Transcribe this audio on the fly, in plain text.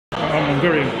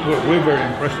we're very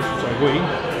impressed with, so we,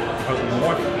 husband and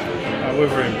wife, we're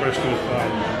very impressed with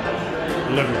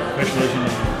the level of professionalism.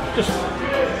 Just,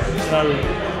 you know,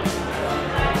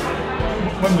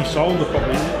 when we sold the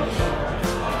property,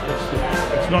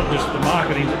 it's not just the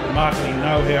marketing, but the marketing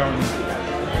know-how and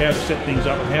how to set things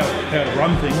up and how to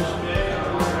run things.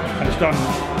 And it's done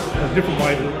in a different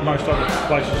way than most other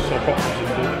places sell properties.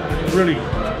 It really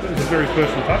is a very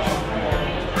personal touch.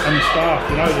 And the staff,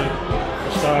 you know,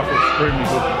 the staff are extremely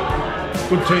good.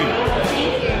 Good team.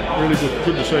 Really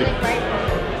good to see.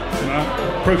 You know,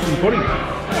 proof's in the pudding.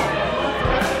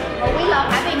 Well, we love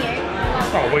having you.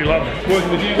 Oh, we love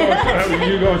working with you guys, having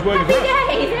you guys working for us.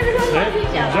 Happy days, everyone loves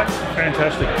each other.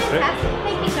 Fantastic. Fantastic.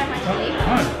 Thank you so much,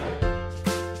 Steve.